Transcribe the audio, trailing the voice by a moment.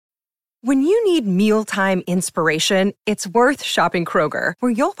When you need mealtime inspiration, it's worth shopping Kroger,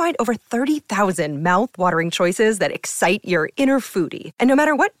 where you'll find over 30,000 mouth-watering choices that excite your inner foodie. And no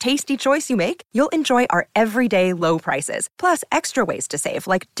matter what tasty choice you make, you'll enjoy our everyday low prices, plus extra ways to save,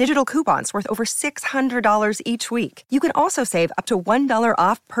 like digital coupons worth over $600 each week. You can also save up to $1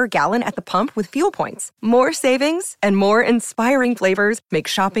 off per gallon at the pump with fuel points. More savings and more inspiring flavors make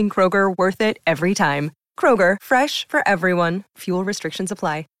shopping Kroger worth it every time. Kroger, fresh for everyone. Fuel restrictions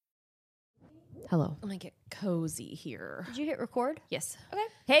apply. Hello. I'm gonna get cozy here. Did you hit record? Yes. Okay.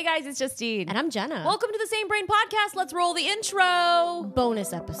 Hey guys, it's Justine. And I'm Jenna. Welcome to the Same Brain Podcast. Let's roll the intro.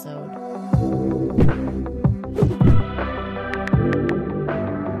 Bonus episode.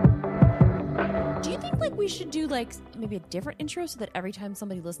 Do you think like we should do like maybe a different intro so that every time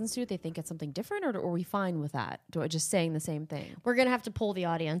somebody listens to it, they think it's something different, or are we fine with that? Do I just saying the same thing? We're going to have to poll the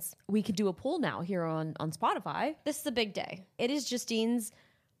audience. We could do a poll now here on Spotify. This is a big day. It is Justine's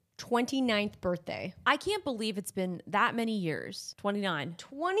 29th birthday. I can't believe it's been that many years. 29.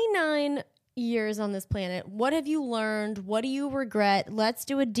 29 years on this planet. What have you learned? What do you regret? Let's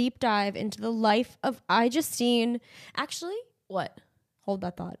do a deep dive into the life of Justine. Actually, What? hold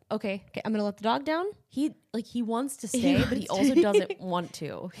that thought. Okay. Okay, I'm going to let the dog down. He wants to stay, but he also doesn't want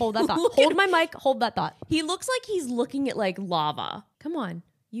to. Hold that thought. Hold my mic. Hold that thought. He looks like he's looking at like lava. Come on.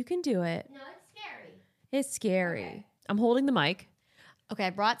 You can do it. No, it's scary. It's scary. Okay. I'm holding the mic. Okay, I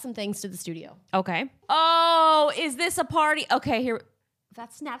brought some things to the studio. Okay. Oh, is this a party? Okay, here.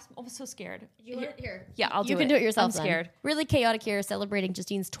 That snaps. I'm so scared. Here. Yeah, I'll do it. You can do it yourself. I'm scared. Really chaotic here, celebrating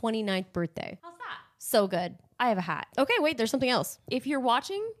Justine's 29th birthday. How's that? So good. I have a hat. Okay, wait, there's something else. If you're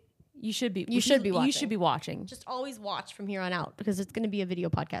watching, you should be. You should be watching. You should be watching. Just always watch from here on out because it's going to be a video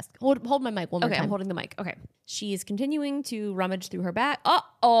podcast. Hold my mic one more Okay, time. I'm holding the mic. Okay. She is continuing to rummage through her bag.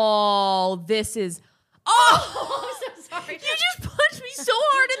 Oh, this is. Oh, I'm so sorry. you just punched me so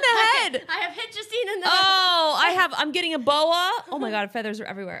hard in the head. I have hit Justine in the head. Oh, I'm getting a boa. Oh my God, feathers are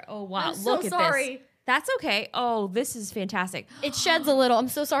everywhere. Oh wow, I'm so look at sorry. this. That's okay. Oh, this is fantastic. It sheds a little. I'm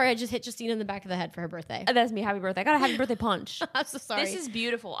so sorry I just hit Justine in the back of the head for her birthday. That's me. Happy birthday. I got a happy birthday punch. I'm so sorry. This is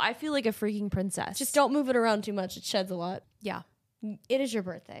beautiful. I feel like a freaking princess. Just don't move it around too much. It sheds a lot. Yeah. It is your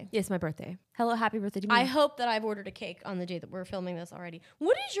birthday. It's my birthday. Hello, happy birthday to me. I hope that I've ordered a cake on the day that we're filming this already.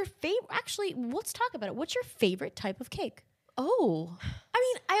 What is your favorite? Actually, let's talk about it. What's your favorite type of cake? Oh. I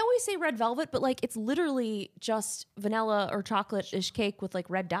mean, I always say red velvet, but like it's literally just vanilla or chocolate-ish cake with like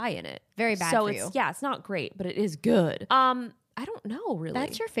red dye in it. Very bad so for it's, you. Yeah, it's not great, but it is good. I don't know really.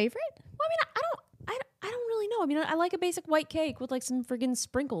 That's your favorite? Well, I don't really know. I mean, I like a basic white cake with like some friggin'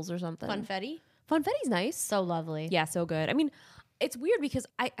 sprinkles or something. Funfetti? Funfetti's nice. So lovely. Yeah, so good. I mean, it's weird because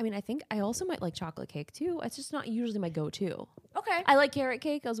I think I also might like chocolate cake too. It's just not usually my go-to. Okay. I like carrot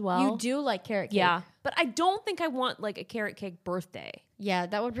cake as well. You do like carrot cake? Yeah. But I don't think I want like a carrot cake birthday. Yeah,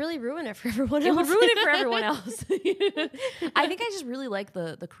 that would really ruin it for everyone else. It would ruin it for everyone else. I think I just really like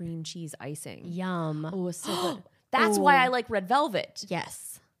the cream cheese icing. Yum. Oh, it's so good. That's why I like red velvet.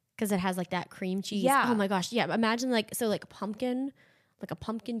 Yes. Because it has like that cream cheese. Yeah. Oh my gosh. Yeah. Imagine like a pumpkin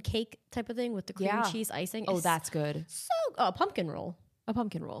cake type of thing with the cream cheese icing. Oh, It's that's good. a pumpkin roll. A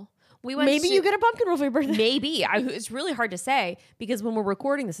pumpkin roll. Maybe you get a pumpkin roll for your birthday. Maybe. It's really hard to say because when we're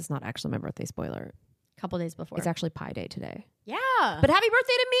recording this, it's not actually my birthday, spoiler. A couple days before. It's actually Pie Day today. Yeah. But happy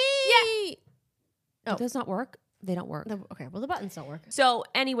birthday to me! Yeah. Oh. It does not work. They don't work. Okay. Well, the buttons don't work. So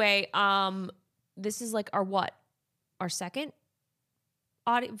anyway, this is like our second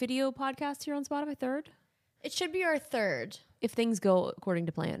video podcast here on Spotify, third. It should be our third. If things go according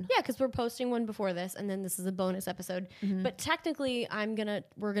to plan. Yeah, because we're posting one before this, and then this is a bonus episode. Mm-hmm. But technically,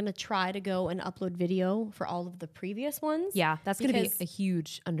 we're gonna try to go and upload video for all of the previous ones. Yeah, that's going to be Because- a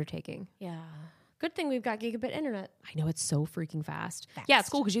huge undertaking. Yeah. Good thing we've got gigabit internet. I know, it's so freaking fast. Yeah, it's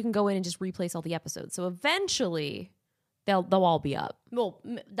cool because you can go in and just replace all the episodes. So eventually, they'll all be up. Well,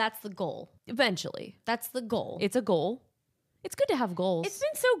 that's the goal. Eventually. That's the goal. It's a goal. It's good to have goals. It's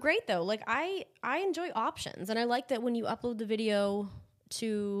been so great though. Like I enjoy options, and I like that when you upload the video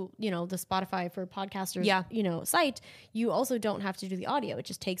to, the Spotify for podcasters, site, you also don't have to do the audio. It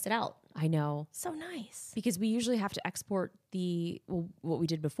just takes it out. I know. So nice. Because we usually have to export what we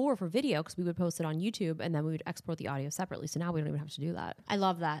did before for video, because we would post it on YouTube and then we would export the audio separately. So now we don't even have to do that. I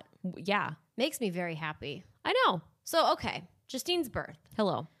love that. Yeah. Makes me very happy. I know. So, okay. Justine's birth.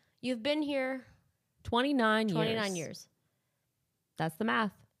 Hello. You've been here 29 years. 29 years. That's the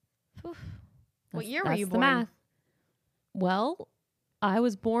math. What year were you the born? math. Well, I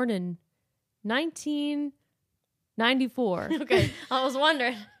was born in 1994. Okay. I was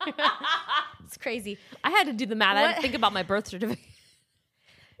wondering. It's crazy. I had to do the math. I had to think about my birth certificate.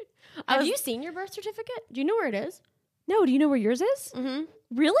 Have you seen your birth certificate? Do you know where it is? No, do you know where yours is? Mm-hmm.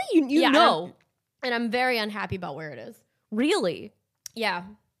 Really? You know. And I'm very unhappy about where it is. Really? Yeah.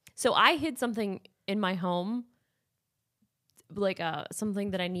 So I hid something in my home, like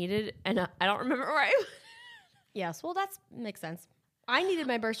something that I needed, and I don't remember where I. Yes. Well, that makes sense. I needed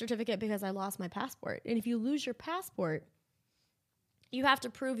my birth certificate because I lost my passport. And if you lose your passport, you have to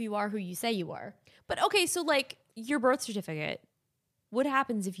prove you are who you say you are. But okay, so like your birth certificate, what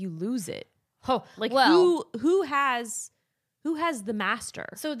happens if you lose it? Oh, Like well, who has the master?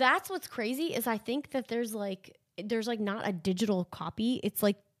 So that's what's crazy is I think that there's not a digital copy. It's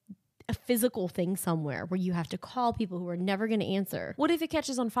like a physical thing somewhere where you have to call people who are never going to answer. What if it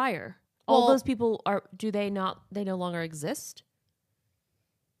catches on fire? Well, All those people they no longer exist?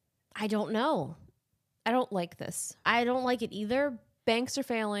 I don't know. I don't like this. I don't like it either. Banks are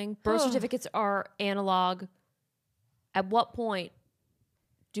failing. Birth certificates are analog. At what point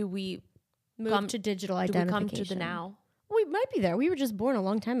do we move to digital identification? Do we come to the now? We might be there. We were just born a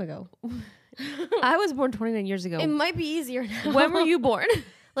long time ago. I was born 29 years ago. It might be easier now. When were you born?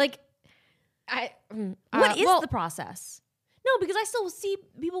 Like, what is the process? No, because I still see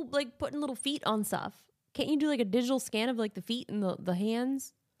people like putting little feet on stuff. Can't you do like a digital scan of like the feet and the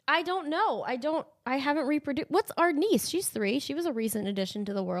hands? I don't know. I haven't reproduced. What's our niece? She's 3. She was a recent addition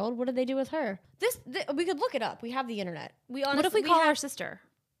to the world. What did they do with her? We could look it up. We have the internet. What if we call our sister?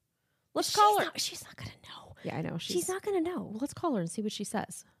 Let's call her. She's not gonna know. Yeah, I know. She's not gonna know. Well, let's call her and see what she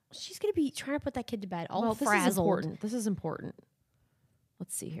says. She's gonna be trying to put that kid to bed. All this frazzled. is important. This is important.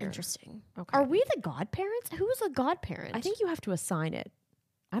 Let's see here. Interesting. Okay. Are we the godparents? Who is the godparent? I think you have to assign it.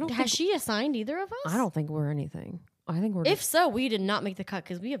 Has she assigned either of us? I don't think we're anything. I think we're. If so, we did not make the cut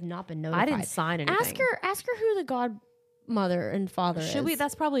because we have not been notified. I didn't sign anything. Ask her who the godmother and father is. Should we?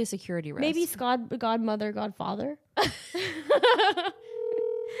 That's probably a security risk. Maybe godmother, godfather.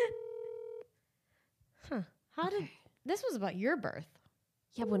 Huh? This was about your birth?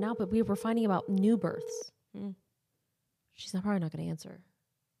 Yeah, but we were finding about new births. She's probably not going to answer.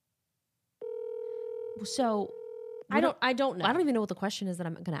 So I don't know. I don't even know what the question is that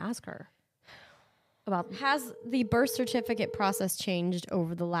I'm going to ask her. About has the birth certificate process changed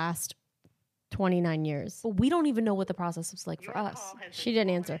over the last 29 years? But we don't even know what the process was like for us. She didn't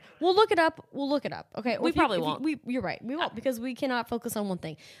answer. We'll look it up. Okay. We probably won't. You're right. We won't because we cannot focus on one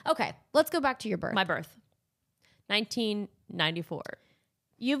thing. Okay. Let's go back to your birth. My birth. 1994.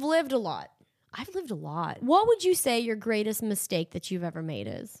 You've lived a lot. I've lived a lot. What would you say your greatest mistake that you've ever made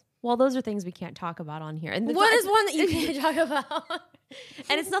is? Well, those are things we can't talk about on here. And what is one that you can't talk about?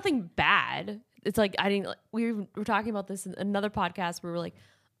 And it's nothing bad. It's like we were talking about this in another podcast where we're like,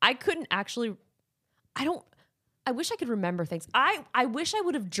 I wish I could remember things. I wish I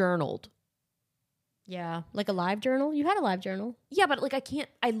would have journaled. Yeah. Like a live journal? You had a live journal. Yeah, but like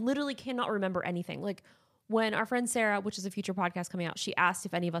I literally cannot remember anything. Like when our friend Sarah, which is a future podcast coming out, she asked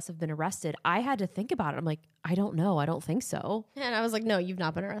if any of us have been arrested. I had to think about it. I'm like, I don't know. I don't think so. And I was like, no, you've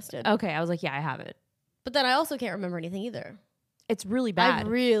not been arrested. Okay. I was like, yeah, I haven't. But then I also can't remember anything either. It's really bad. I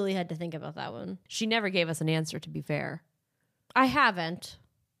really had to think about that one. She never gave us an answer, to be fair. I haven't.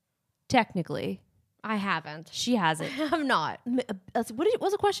 Technically. I haven't. She hasn't. I have not. What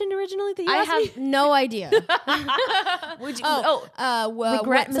was the question originally that you asked me? I have no idea. Would you,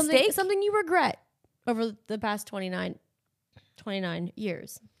 regret mistake? Something you regret over the past 29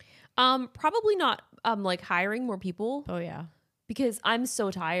 years. Probably not like hiring more people. Oh yeah. Because I'm so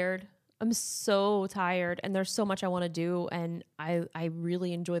tired. I'm so tired and there's so much I want to do and I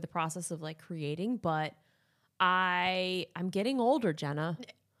really enjoy the process of like creating, but I'm getting older, Jenna.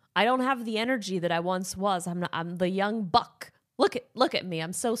 I don't have the energy that I once was. I'm the young buck. Look at me.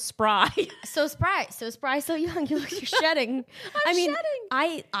 I'm so spry. So young. You're shedding. I'm shedding.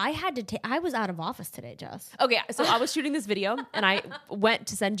 I was out of office today, Jess. Okay, so I was shooting this video and I went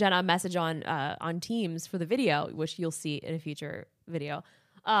to send Jenna a message on Teams for the video, which you'll see in a future video.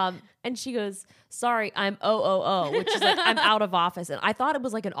 And she goes, sorry, I'm OOO, which is like, I'm out of office. And I thought it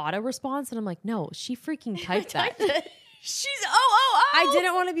was like an auto response. And I'm like, no, she freaking typed that. She's OOO. I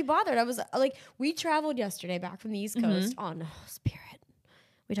didn't want to be bothered. I was like, we traveled yesterday back from the East Coast on Spirit.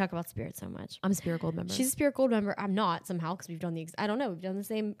 We talk about Spirit so much. I'm a Spirit Gold member. She's a Spirit Gold member. I'm not somehow because we've done I don't know. We've done the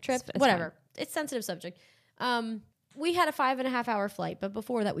same trip. Whatever. Fine. It's a sensitive subject. We had a 5.5 hour flight, but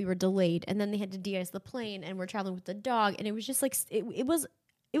before that we were delayed and then they had to de-ice the plane and we're traveling with the dog. And it was just like, it was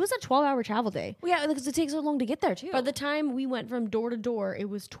a 12-hour travel day. Well, yeah, because it takes so long to get there too. By the time we went from door to door, it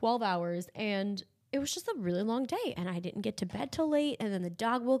was 12 hours and it was just a really long day. And I didn't get to bed till late. And then the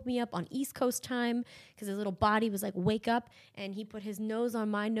dog woke me up on East Coast time because his little body was like, wake up. And he put his nose on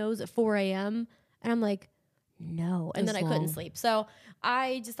my nose at 4 a.m. And I'm like, no. And then I couldn't sleep. So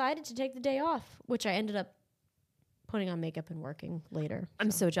I decided to take the day off, which I ended up putting on makeup and working later. I'm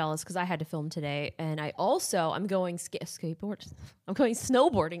so jealous because I had to film today, and I'm going skateboard. I'm going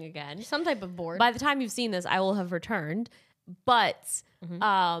snowboarding again. Some type of board. By the time you've seen this, I will have returned. But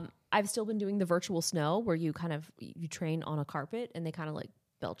I've still been doing the virtual snow where you train on a carpet and they kind of like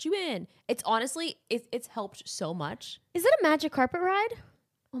belt you in. It's honestly, it's helped so much. Is it a magic carpet ride?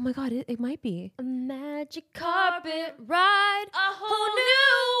 Oh my God, it might be. A magic carpet ride. A whole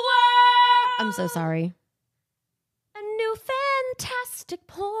new world. I'm so sorry. A new fantastic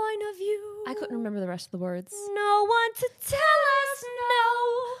point of view. I couldn't remember the rest of the words. No one to tell us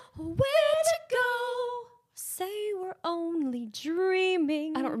no, where to go. Say we're only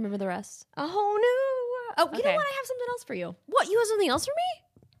dreaming. I don't remember the rest. A whole new world. Oh, you know Okay. what? I have something else for you. What? You have something else for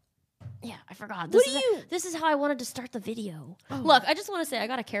me? Yeah, I forgot. What This is how I wanted to start the video. Oh. Look, I just want to say I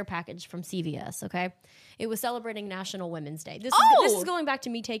got a care package from CVS, okay? It was celebrating National Women's Day. This is going back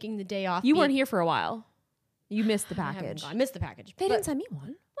to me taking the day off. You weren't here for a while. You missed the I haven't package. gone. I missed the package. They didn't send me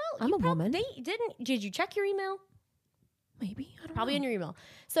one. Well, I'm a woman. They didn't. Did you check your email? Maybe. I don't Probably know. in your email.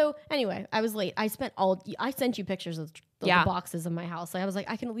 So anyway, I was late. I sent you pictures of the boxes of my house. I was like,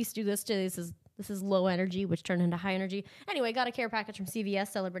 I can at least do this today. This is low energy, which turned into high energy. Anyway, got a care package from CVS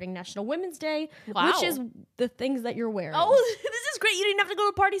celebrating National Women's Day, Wow. which is the things that you're wearing. Oh, this is great. You didn't have to go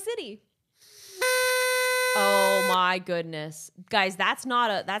to Party City. Oh my goodness. Guys, that's not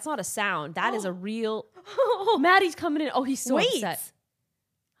a sound. That is a real Maddie's coming in. Oh, he's so upset.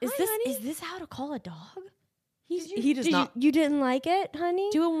 Is Hi, honey. is this how to call a dog? He does not. You didn't like it, honey?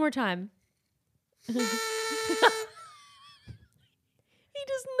 Do it one more time. He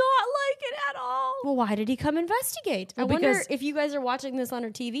does not like it at all. Well, why did he come investigate? Well, I wonder because- if you guys are watching this on our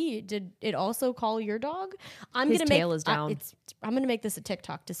TV. Did it also call your dog? His tail is down. I'm gonna make this a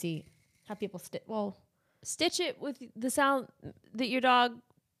TikTok to see how people Stitch it with the sound that your dog.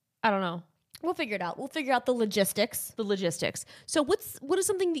 I don't know. we'll figure it out. We'll figure out the logistics. The logistics. So what is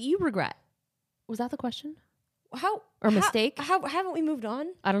something that you regret? Was that the question? Mistake? How haven't we moved on?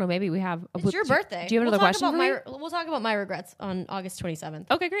 I don't know. Maybe we have. It's your birthday. Do you have another question for me? We'll talk about my regrets on August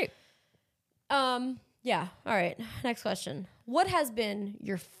 27th. Okay, great. Yeah. All right. Next question. What has been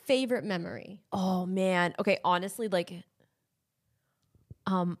your favorite memory? Oh man. Okay, honestly, like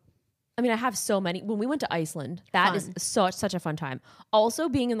I mean, I have so many. When we went to Iceland, that is such a fun time. Also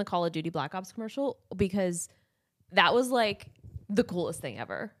being in the Call of Duty Black Ops commercial, because that was like the coolest thing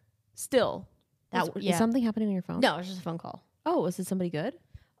ever. Still. Is something happening on your phone? No, it's just a phone call. Oh, is it somebody good?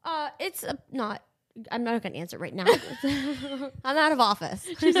 It's not. I'm not going to answer right now. I'm out of office.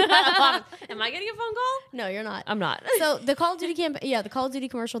 Am I getting a phone call? No, you're not. I'm not. So the Call of Duty the Call of Duty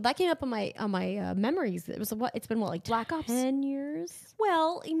commercial that came up on my memories. It was It's been like Black Ops 10 years.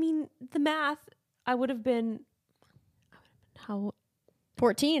 Well, I mean, the math. I would have been how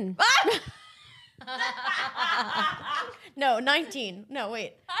 14. No, 19. No,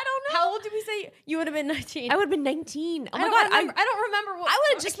 wait. I don't know. How old did we say you would have been? 19. I would have been 19. Oh my don't god, remember, I don't remember what I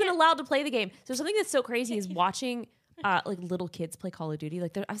would have just been allowed to play the game. So something that's so crazy is watching like little kids play Call of Duty.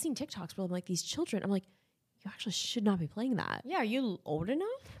 Like I've seen TikToks where I'm like, these children. I'm like, you actually should not be playing that. Yeah, are you old enough?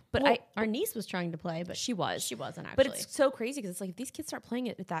 But our niece was trying to play, but she wasn't actually. But it's so crazy because it's like if these kids start playing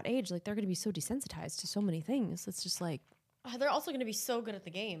it at that age, like they're going to be so desensitized to so many things. It's just like. They're also going to be so good at the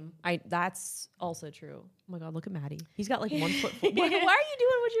game. That's also true. Oh my god, look at Maddie. He's got like 1 foot. Why are you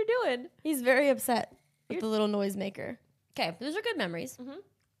doing what you're doing? He's very upset with the little noisemaker. Okay, those are good memories. Mm-hmm.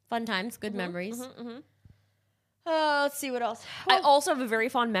 Fun times, good memories. Mm-hmm. Let's see what else. I also have a very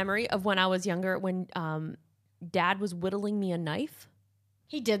fond memory of when I was younger, when Dad was whittling me a knife.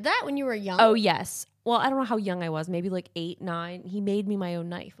 He did that when you were young? Oh yes. Well, I don't know how young I was. Maybe like 8, 9. He made me my own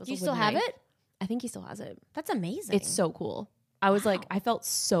knife. Do you still have it? I think he still has it. That's amazing. It's so cool. I was like, I felt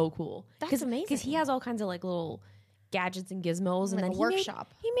so cool. That's amazing. Because he has all kinds of like little gadgets and gizmos. Like and then a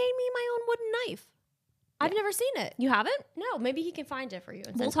workshop. He made me my own wooden knife. I've never seen it. You haven't? No, maybe he can find it for you.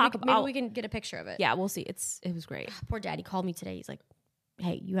 We'll talk about. Maybe we can get a picture of it. Yeah, we'll see. It was great. Poor Daddy called me today. He's like,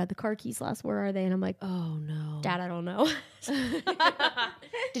 "Hey, you had the car keys last. Where are they?" And I'm like, "Oh no, Dad, I don't know."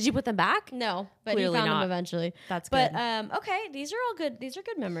 Did you put them back? No, but Clearly he found not. them eventually. That's good. But okay, these are all good. These are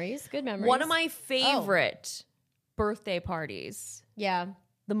good memories. Good memories. One of my favorite birthday parties. Yeah.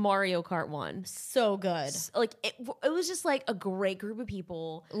 The Mario Kart one. So good. Like it was just like a great group of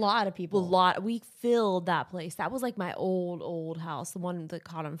people. A lot of people. We filled that place. That was like my old house, the one that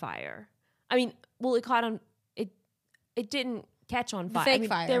caught on fire. I mean, well, it caught on it didn't catch on fire. Fake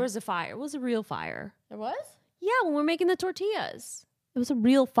fire. There was a fire. It was a real fire. There was? Yeah, when we're making the tortillas. It was a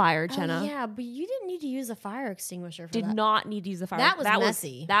real fire, Jenna. Oh, yeah, but you didn't need to use a fire extinguisher for that. Did not need to use the fire. That was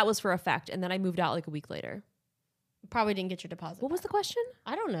messy. That was for effect. And then I moved out like a week later. Probably didn't get your deposit. What was the question?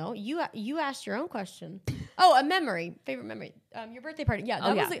 I don't know. You asked your own question. Oh, a memory. Favorite memory. Your birthday party.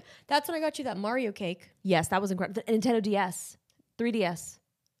 Yeah, that's when I got you that Mario cake. Yes, that was incredible. The Nintendo DS, 3DS.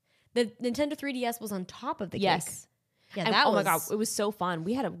 The Nintendo 3DS was on top of the cake. Yes. Yeah, and, that was... my God, it was so fun.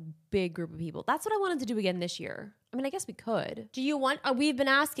 We had a big group of people. That's what I wanted to do again this year. I mean, I guess we could. Do you want... we've been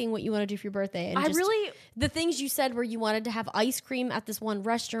asking what you want to do for your birthday. And the things you said where you wanted to have ice cream at this one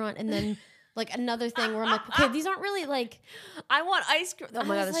restaurant and then... Like another thing where I'm like, okay, these aren't really like... I want ice cream. Oh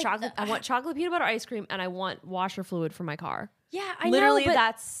my God, this chocolate. I want chocolate peanut butter ice cream and I want washer fluid for my car. Yeah, I Literally, know.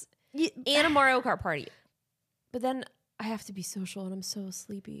 that's... And a Mario Kart party. But then I have to be social and I'm so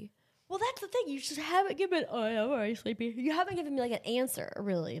sleepy. Well, that's the thing. You just haven't given... Oh, I'm already sleepy. You haven't given me like an answer,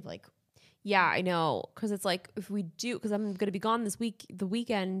 really. Like... Yeah, I know. Because it's like, if we do... Because I'm going to be gone this week. The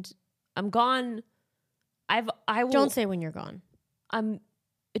weekend, I'm gone. I will... Don't say when you're gone.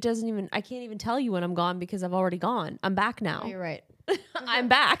 It doesn't even, I can't even tell you when I'm gone because I've already gone. I'm back now. Oh, you're right. I'm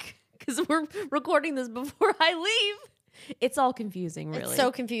back because we're recording this before I leave. It's all confusing, really. It's so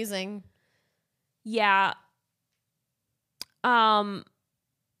confusing. Yeah. Jenna.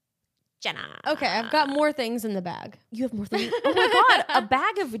 Okay, I've got more things in the bag. You have more things? Oh my God. A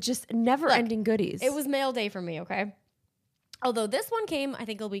bag of just never ending goodies. It was mail day for me, okay? Although this one came, I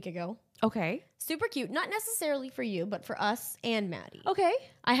think, a week ago. Okay. Super cute. Not necessarily for you, but for us and Maddie. Okay.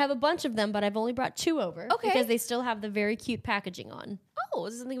 I have a bunch of them, but I've only brought 2 over. Okay. Because they still have the very cute packaging on. Oh,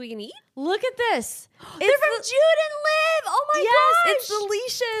 is this something we can eat? Look at this. They're from Jude and Liv. Oh my gosh. It's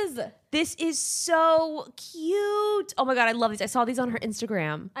the leashes. This is so cute. Oh my God, I love these. I saw these on her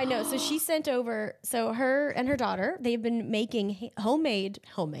Instagram. I know. So she sent over, so her and her daughter, they've been making homemade.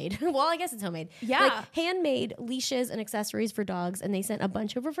 Well, I guess it's homemade. Yeah. Like handmade leashes and accessories for dogs. And they sent a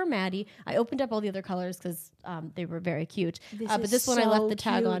bunch over for Maddie. I opened up all the other colors because they were very cute. But this one I left the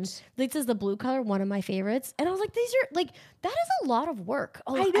tag on. This is the blue color, one of my favorites. And I was like, these are like, that is a lot of work.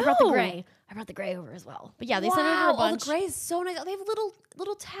 Oh, I know. I brought the gray. I brought the gray over as well. But yeah, they sent over a bunch. Oh, the gray is so nice. They have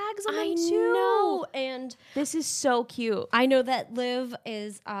little tags on them I too. know. And this is so cute. I know that Liv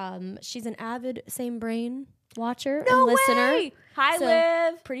is she's an avid Same Brain watcher No and listener. way. Hi, So,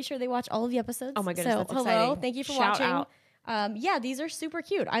 Liv. Pretty sure they watch all of the episodes. Oh my goodness, so, that's hello. exciting. Thank you for Shout watching. out. Yeah, these are super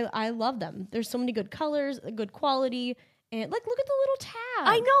cute. I love them. There's so many good colors, good quality. And like, look at the little tag.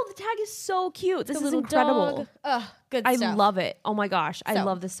 I know the tag is so cute. This The is little incredible. dog. Ugh, good I stuff. love it. Oh my gosh, I So,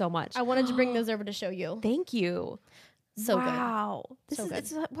 love this so much. I wanted to bring those over to show you. Thank you. So good. Wow. This So is good.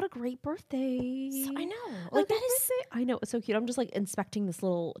 it's what a great birthday. I know. Like Like that that is is I know, it's so cute. I'm just like inspecting this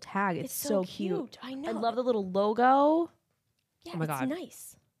little tag. It's so cute. I know. I love the little logo. Yeah, Oh my God. It's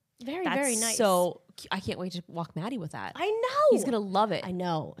nice. Very, That's very nice. so I can't wait to walk Maddie with that. I know. He's gonna love it. I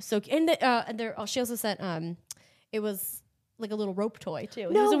know. So she also sent it was like a little rope toy too.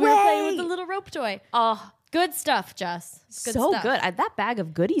 No So we were playing with way. the little rope toy. Oh, Good stuff, Jess. Good so stuff. good. That bag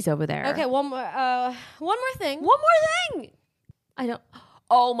of goodies over there. Okay, one more thing. One more thing. I don't.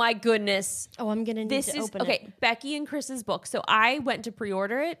 Oh my goodness. Oh, I'm gonna need This to is open okay. it. Becky and Chris's book. So I went to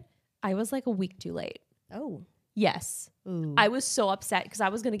pre-order it. I was like a week too late. Oh, Yes. ooh. I was so upset because I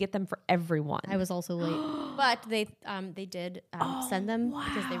was going to get them for everyone. I was also late, but they did send them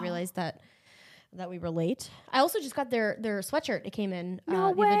because they realized that we were late. I also just got their sweatshirt. It came in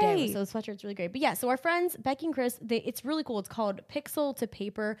No the other day, way. so the sweatshirt's really great. But yeah, so our friends Becky and Chris, it's really cool. It's called Pixel to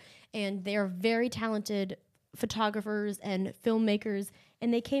Paper, and they are very talented photographers and filmmakers.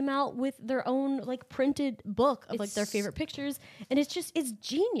 And they came out with their own like printed book of like their favorite pictures, and it's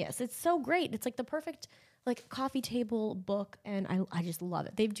genius. It's so great. It's like the perfect like coffee table book, and I just love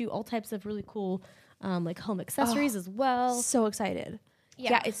it. They do all types of really cool like home accessories as well. so excited.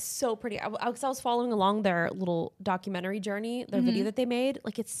 Yeah, it's so pretty. I was following along their little documentary journey, their video that they made.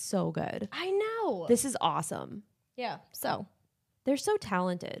 Like, it's so good. I know. This is awesome. Yeah. So They're so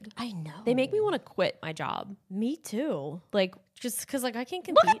talented. I know. They make me want to quit my job. Me too. Like, Just because like I can't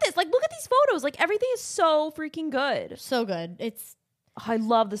compete. look at this. Like, look at these photos. Like, everything is so freaking good. So good. I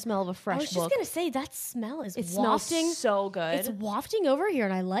love the smell of a fresh I was book. just gonna say that smell is It wafting. smells so good. It's wafting over here,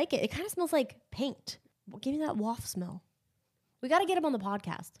 and I like it. It kind of smells like paint. Give me that waft smell. We got to get him on the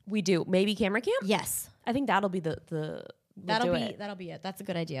podcast. We do. Maybe camera camp? Yes, I think that'll be the that'll do be it. it. That's a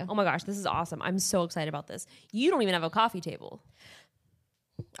good idea. Oh my gosh, this is awesome. I'm so excited about this. You don't even have a coffee table.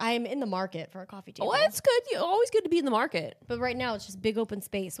 I am in the market for a coffee table. Oh, that's good. Always good to be in the market. But right now it's just big open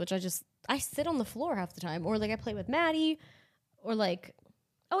space, which I sit on the floor half the time, or like I play with Maddie, or like.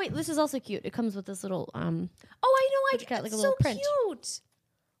 Oh wait, this is also cute. It comes with this little Oh, I know. It's got like a so little print. cute.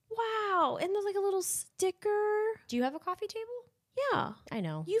 Wow. And there's like a little sticker. Do you have a coffee table? Yeah. I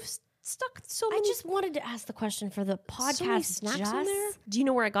know. You've stuck so I many. just wanted to ask the question for the podcast. so many snacks Jess. on there. Do you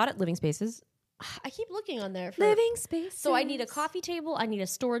know where I got it? Living Spaces. I keep looking on there for Living space. So I need a coffee table, I need a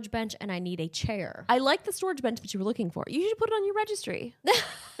storage bench, and I need a chair. I like the storage bench that you were looking for. You should put it on your registry.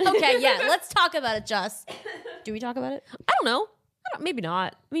 Okay, yeah, let's talk about it, Just. Do we talk about it? I don't know. Maybe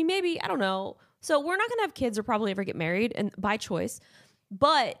not. I mean, maybe. I don't know. So we're not going to have kids or probably ever get married and by choice.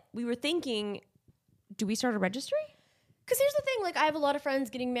 But we were thinking, do we start a registry? Because here's the thing, like I have a lot of friends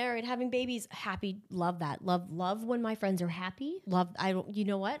getting married, having babies, happy, love that. Love when my friends are happy. You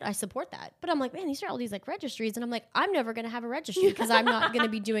know what? I support that. But I'm like, man, these are all these like registries. And I'm like, I'm never going to have a registry because I'm not going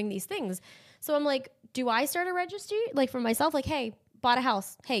to be doing these things. So I'm like, do I start a registry? Like for myself, like, hey, bought a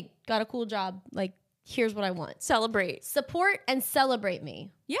house. Hey, got a cool job. Like, here's what I want. Celebrate. Support and celebrate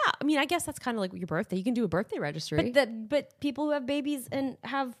me. Yeah. I mean, I guess that's kind of like your birthday. You can do a birthday registry. But people who have babies and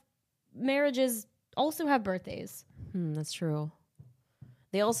have marriages also have birthdays. That's true.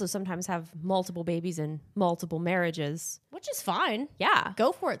 They also sometimes have multiple babies and multiple marriages. Which is fine. Yeah.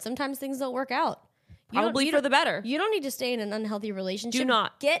 Go for it. Sometimes things don't work out. Probably for the better. You don't need to stay in an unhealthy relationship. Do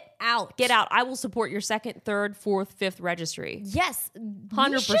not. Get out. Get out. I will support your second, third, fourth, fifth registry. Yes.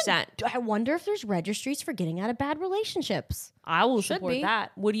 100%. I wonder if there's registries for getting out of bad relationships. I will support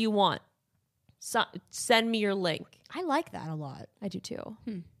that. What do you want? Send me your link. I like that a lot. I do too.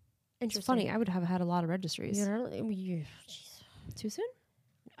 Interesting. It's funny. I would have had a lot of registries. Too soon?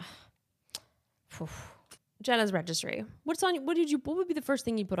 Jenna's registry. What would be the first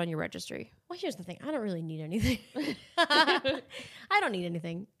thing you put on your registry? Well, here's the thing. I don't really need anything. I don't need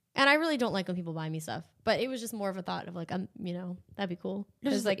anything. And I really don't like when people buy me stuff. But it was just more of a thought of like, that'd be cool.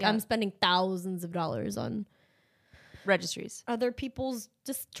 Because I'm spending thousands of dollars on registries. Other people's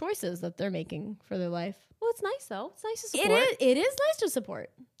just choices that they're making for their life. Well, it's nice though. It's nice to support. It is nice to support.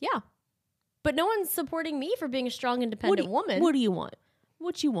 Yeah. But no one's supporting me for being a strong, independent woman. What do you want?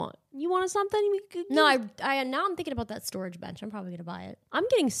 What you want? You want something? No, I now I'm thinking about that storage bench. I'm probably gonna buy it. I'm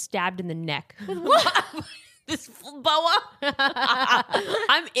getting stabbed in the neck with what? This boa.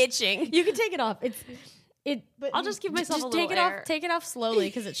 I'm itching. You can take it off. But I'll just give myself a little take it air. off. Take it off slowly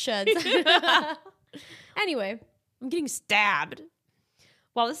because it sheds. Anyway, I'm getting stabbed.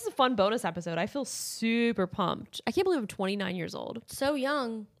 Wow, this is a fun bonus episode. I feel super pumped. I can't believe I'm 29 years old. So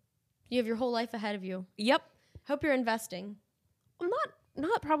young. You have your whole life ahead of you. Yep. Hope you're investing. I'm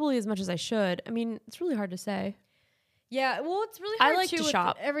not probably as much as I should. I mean, it's really hard to say. Yeah, well, it's really hard I like to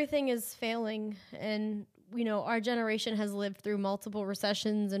shop. Everything is failing, and our generation has lived through multiple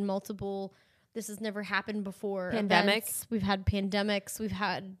recessions and multiple. This has never happened before. Pandemics. We've had pandemics. We've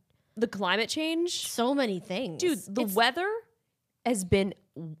had the climate change. So many things, dude. The weather has been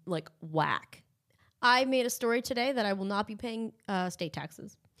like whack. I made a story today that I will not be paying state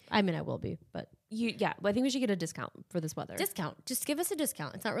taxes. I mean, I will be, but I think we should get a discount for this weather. Discount. Just give us a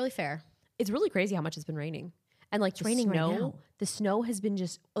discount. It's not really fair. It's really crazy how much it's been raining. And like it's raining right now. The snow has been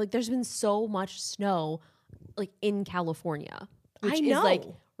just like there's been so much snow like in California, which is like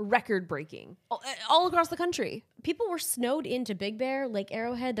record breaking all across the country. People were snowed into Big Bear, Lake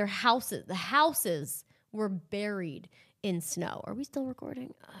Arrowhead. The houses were buried in snow. Are we still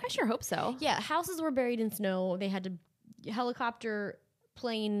recording? I sure hope so. Yeah, houses were buried in snow. They had to helicopter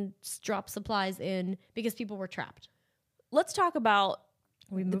plane drop supplies in because people were trapped. Let's talk about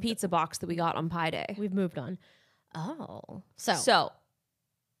the pizza box that we got on Pi Day. We've moved on. Oh. So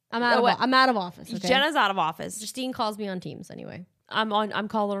I'm out of office. Okay? Jenna's out of office. Justine calls me on Teams anyway. I'm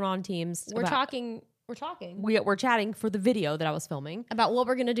calling her on Teams. We're talking. We're chatting for the video that I was filming about what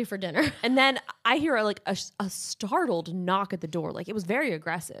we're gonna do for dinner. And then I hear like a startled knock at the door. Like it was very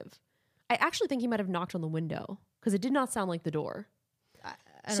aggressive. I actually think he might have knocked on the window because it did not sound like the door.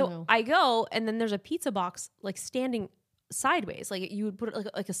 I don't know. I go, and then there's a pizza box like standing sideways. Like you would put it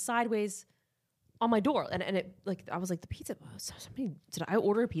like a sideways on my door, and it like I was like the pizza. Did I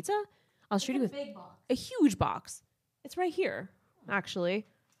order a pizza? I was shooting with a huge box. It's right here, actually.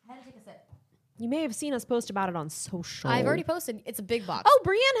 I had to take a sip. You may have seen us post about it on social. I've already posted. It's a big box. Oh,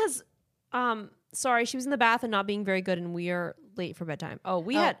 Brienne has. Sorry, she was in the bath and not being very good, and we are late for bedtime.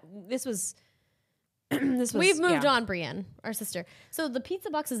 This was. We've moved on, Brienne, our sister. So the pizza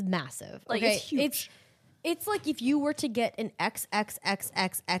box is massive. Like it's huge. It's like if you were to get an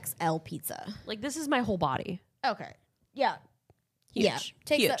XXXXXL pizza. Like this is my whole body. Okay. Yeah. Huge.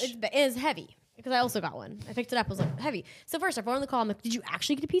 Yeah. Huge. It is heavy because I also got one. I picked it up. I was like, heavy. So first, I on the call. I'm like, did you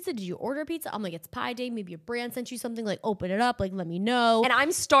actually get a pizza? Did you order a pizza? I'm like, it's Pi Day. Maybe a brand sent you something. Like, open it up. Like, let me know. And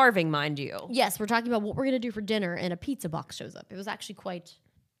I'm starving, mind you. Yes, we're talking about what we're gonna do for dinner, and a pizza box shows up. It was actually quite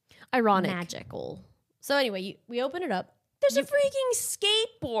ironic, magical. So anyway, we open it up. There's a freaking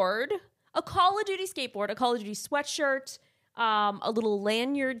skateboard, a Call of Duty skateboard, a Call of Duty sweatshirt, a little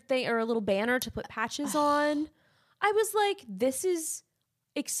lanyard thing or a little banner to put patches on. I was like, this is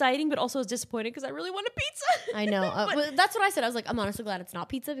exciting, but also disappointing because I really wanted pizza. I know. But that's what I said. I was like, I'm honestly glad it's not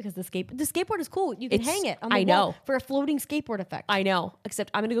pizza because the skateboard is cool. You can hang it on the wall for a floating skateboard effect. I know.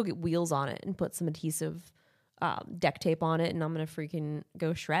 Except I'm gonna go get wheels on it and put some adhesive deck tape on it, and I'm gonna freaking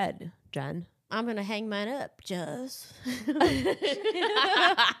go shred, Jen. I'm gonna hang mine up, Jess. Okay,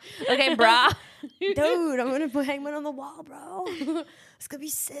 brah. Dude, I'm gonna hang mine on the wall, bro. It's gonna be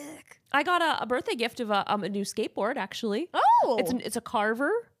sick. I got a birthday gift of a new skateboard. Actually, it's a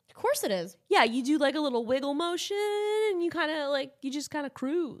Carver. Of course it is. Yeah, you do like a little wiggle motion, and you just kind of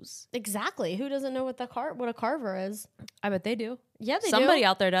cruise. Exactly. Who doesn't know what a Carver is? I bet they do. Yeah, they Somebody do.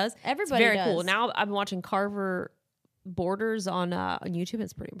 out there does. Everybody it's very does. cool. Now I've been watching Carver borders on YouTube.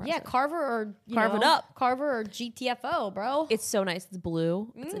 It's pretty impressive. Yeah, Carver or Carve it up. Carver or GTFO, bro. It's so nice. It's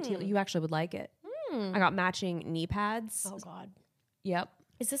blue. It's a teal. You actually would like it. I got matching knee pads. Oh God. Yep.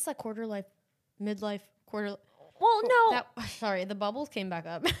 Is this like quarter life, midlife, quarter? Well, no. Sorry, the bubbles came back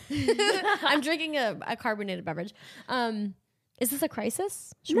up. I'm drinking a carbonated beverage. Is this a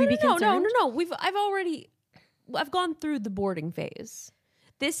crisis? Should we be concerned? No. I've gone through the boarding phase.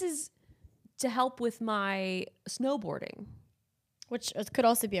 This is to help with my snowboarding. Which could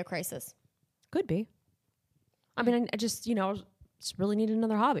also be a crisis. Could be. I mean, I just really need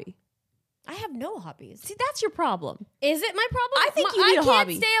another hobby. I have no hobbies. See, that's your problem. Is it my problem? I think you need a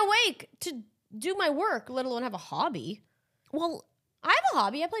hobby. I can't stay awake to do my work, let alone have a hobby. Well, I have a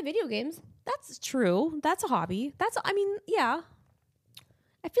hobby. I play video games. That's true. That's a hobby. Yeah.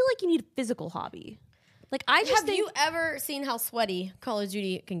 I feel like you need a physical hobby. Like have you ever seen how sweaty Call of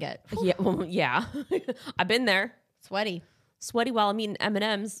Duty can get? Yeah, well, yeah. I've been there. Sweaty while I'm eating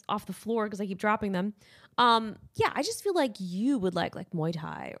M&Ms off the floor because I keep dropping them. Yeah, I just feel like you would like Muay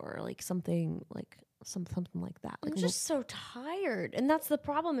Thai or like something like something like that. I'm just so tired. And that's the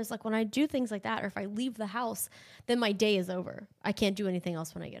problem is like when I do things like that or if I leave the house, then my day is over. I can't do anything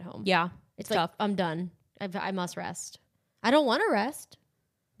else when I get home. Yeah, it's tough. Like, I'm done. I must rest. I don't want to rest.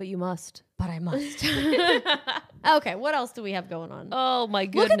 But you must. But I must. Okay, what else do we have going on? Oh my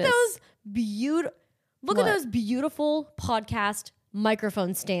goodness. Look at those beautiful podcast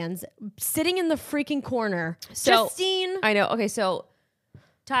microphone stands sitting in the freaking corner. So, Justine. I know. Okay, so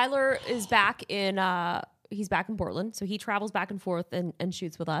Tyler is back in he's back in Portland. So he travels back and forth and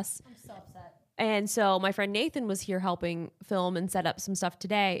shoots with us. I'm so upset. And so my friend Nathan was here helping film and set up some stuff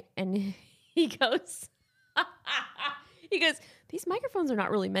today. And he goes, these microphones are not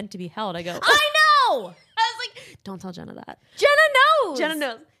really meant to be held. I go, I know. I was like, don't tell Jenna that. Jenna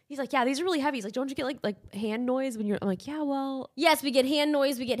knows. He's like, yeah, these are really heavy. He's like, don't you get like hand noise when you're? I'm like, yeah, well, yes, we get hand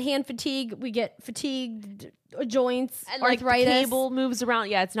noise, we get hand fatigue, we get fatigued joints, and arthritis. Like the cable moves around.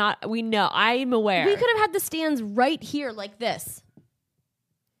 Yeah, it's not. We know. I'm aware. We could have had the stands right here, like this.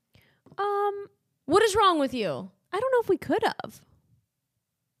 What is wrong with you? I don't know if we could have.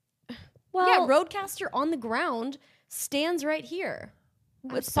 Well, yeah, Roadcaster on the ground, stands right here.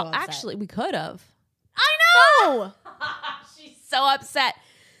 Actually, we could have. I know. She's so upset.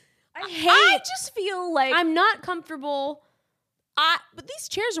 I just feel like I'm not comfortable. But these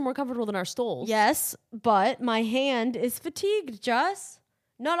chairs are more comfortable than our stools. Yes, but my hand is fatigued, Jess.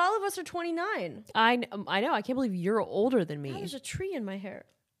 Not all of us are 29. I know. I can't believe you're older than me. There's a tree in my hair.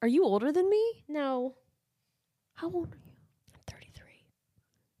 Are you older than me? No. How old are you? I'm 33.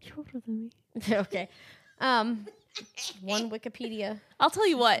 You're older than me. Okay. One Wikipedia. I'll tell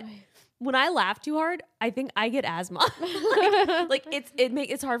you what. When I laugh too hard, I think I get asthma.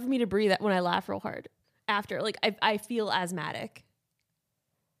 It's hard for me to breathe when I laugh real hard. After, like, I feel asthmatic.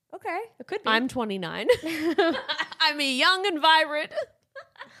 Okay, it could be. I'm 29. I'm young and vibrant.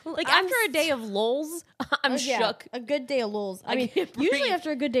 Like after a day of lulls, I'm shook. A good day of lulls. I mean, usually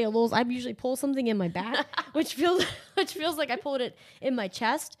after a good day of lulls, I usually pull something in my back, which feels like I pulled it in my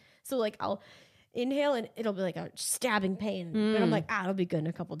chest. So like I'll inhale and it'll be like a stabbing pain. But I'm like, it'll be good in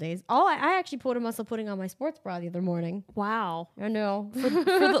a couple days. I actually pulled a muscle putting on my sports bra the other morning. Wow. I know.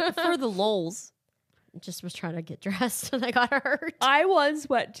 For the lulls. Just was trying to get dressed and I got hurt. I once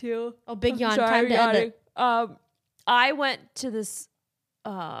went to big yawn. Time to end it. I went to this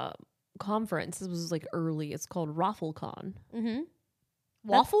conference. This was like early. It's called RaffleCon. Mm-hmm.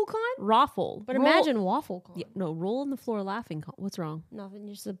 WaffleCon? Raffle. But imagine WaffleCon. Yeah, no, roll on the floor laughing. What's wrong? Nothing.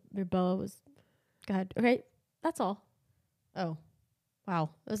 Just your boa was. Go ahead. Okay, that's all. Oh, wow.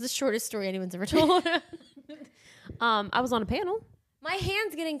 That was the shortest story anyone's ever told. I was on a panel. My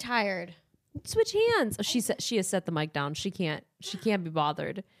hand's getting tired. Switch hands. Oh, she has set the mic down. She can't be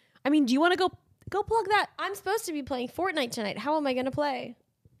bothered. I mean, do you want to go plug that? I'm supposed to be playing Fortnite tonight. How am I going to play?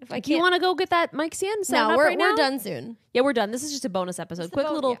 If I can't. Do you want to go get that mic stand? No, we're done soon. Yeah, we're done. This is just a bonus episode. Quick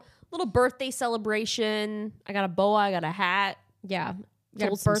little birthday celebration. I got a boa. I got a hat. Yeah.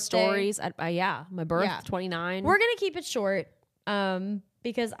 told some stories. Yeah, my birth, 29. We're gonna keep it short,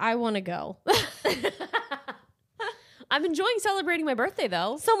 because I want to go. I'm enjoying celebrating my birthday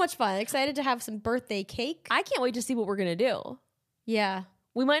though. So much fun! Excited to have some birthday cake. I can't wait to see what we're gonna do. Yeah,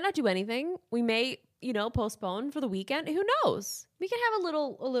 we might not do anything. We may, postpone for the weekend. Who knows? we can have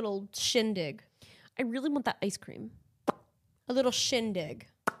a little shindig. I really want that ice cream. A little shindig.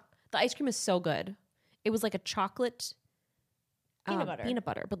 The ice cream is so good. It was like a chocolate Peanut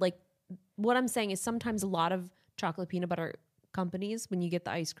butter. But like what I'm saying is sometimes a lot of chocolate peanut butter companies, when you get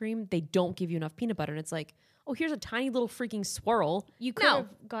the ice cream, they don't give you enough peanut butter. And it's like, oh, here's a tiny little freaking swirl. You could have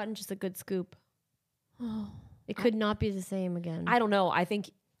gotten just a good scoop. It could not be the same again. I don't know. I think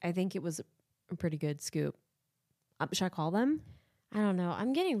it was a pretty good scoop. Should I call them? I don't know.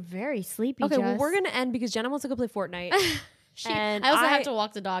 I'm getting very sleepy. Okay, Jess. well, we're gonna end because Jenna wants to go play Fortnite. I also have to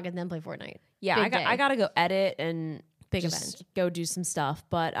walk the dog and then play Fortnite. Yeah, I gotta go edit and big just event. go do some stuff.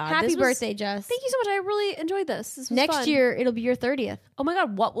 But Happy birthday, Jess! Thank you so much. I really enjoyed this. This was Next fun. year it'll be your 30th. Oh my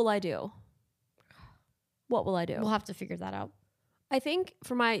god, what will I do? What will I do? We'll have to figure that out. I think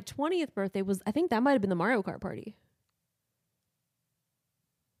for my 20th birthday I think that might have been the Mario Kart party.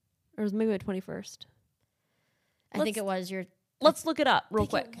 Or was maybe my 21st. I think it was your... Let's look it up real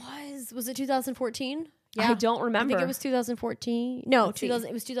quick. Was it 2014? Yeah. I don't remember. I think it was 2014. No, Let's see.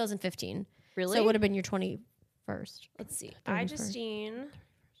 it was 2015. Really? So it would have been your 21st. Let's see. 31st. Justine.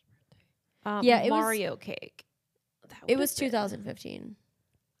 Yeah, it was- Mario cake. It was 2015.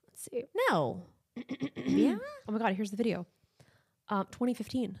 Let's see. No. Yeah? Oh my god, here's the video.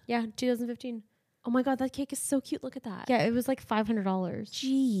 2015. Yeah, 2015. Oh my god, that cake is so cute. Look at that. Yeah, it was like $500.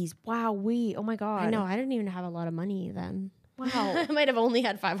 Jeez. Wow. Oh my god. I know. I didn't even have a lot of money then. Wow. I might have only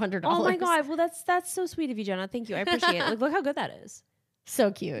had $500. Oh my god. Well, that's so sweet of you, Jenna. Thank you. I appreciate it. Like, look how good that is.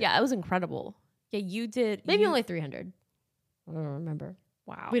 So cute. Yeah, it was incredible. Yeah, you did. Maybe only 300. I don't remember.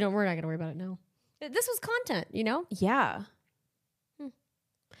 Wow. We're not going to worry about it now. This was content, Yeah.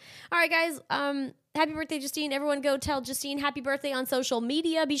 All right, guys. Happy birthday, Justine. Everyone go tell Justine happy birthday on social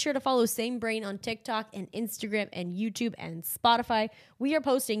media. Be sure to follow Same Brain on TikTok and Instagram and YouTube and Spotify. We are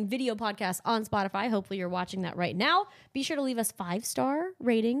posting video podcasts on Spotify. Hopefully you're watching that right now. Be sure to leave us 5-star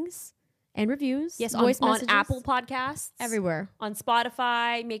ratings and reviews. Yes, voice on messages. Apple Podcasts. Everywhere. On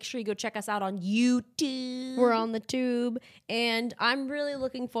Spotify. Make sure you go check us out on YouTube. We're on the tube. And I'm really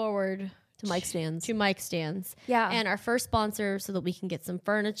looking forward to mic stands. Yeah. And our first sponsor so that we can get some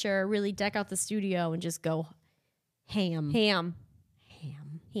furniture, really deck out the studio and just go ham.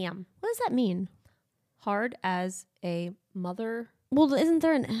 What does that mean? Hard as a mother. Well, isn't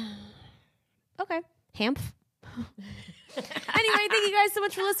there an... Okay. Hamp. Anyway, thank you guys so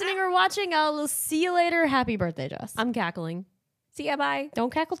much for listening or watching. I'll see you later. Happy birthday, Jess. I'm cackling. See ya, bye.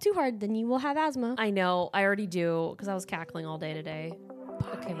 Don't cackle too hard, then you will have asthma. I know. I already do because I was cackling all day today.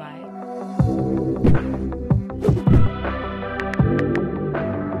 Okay, bye.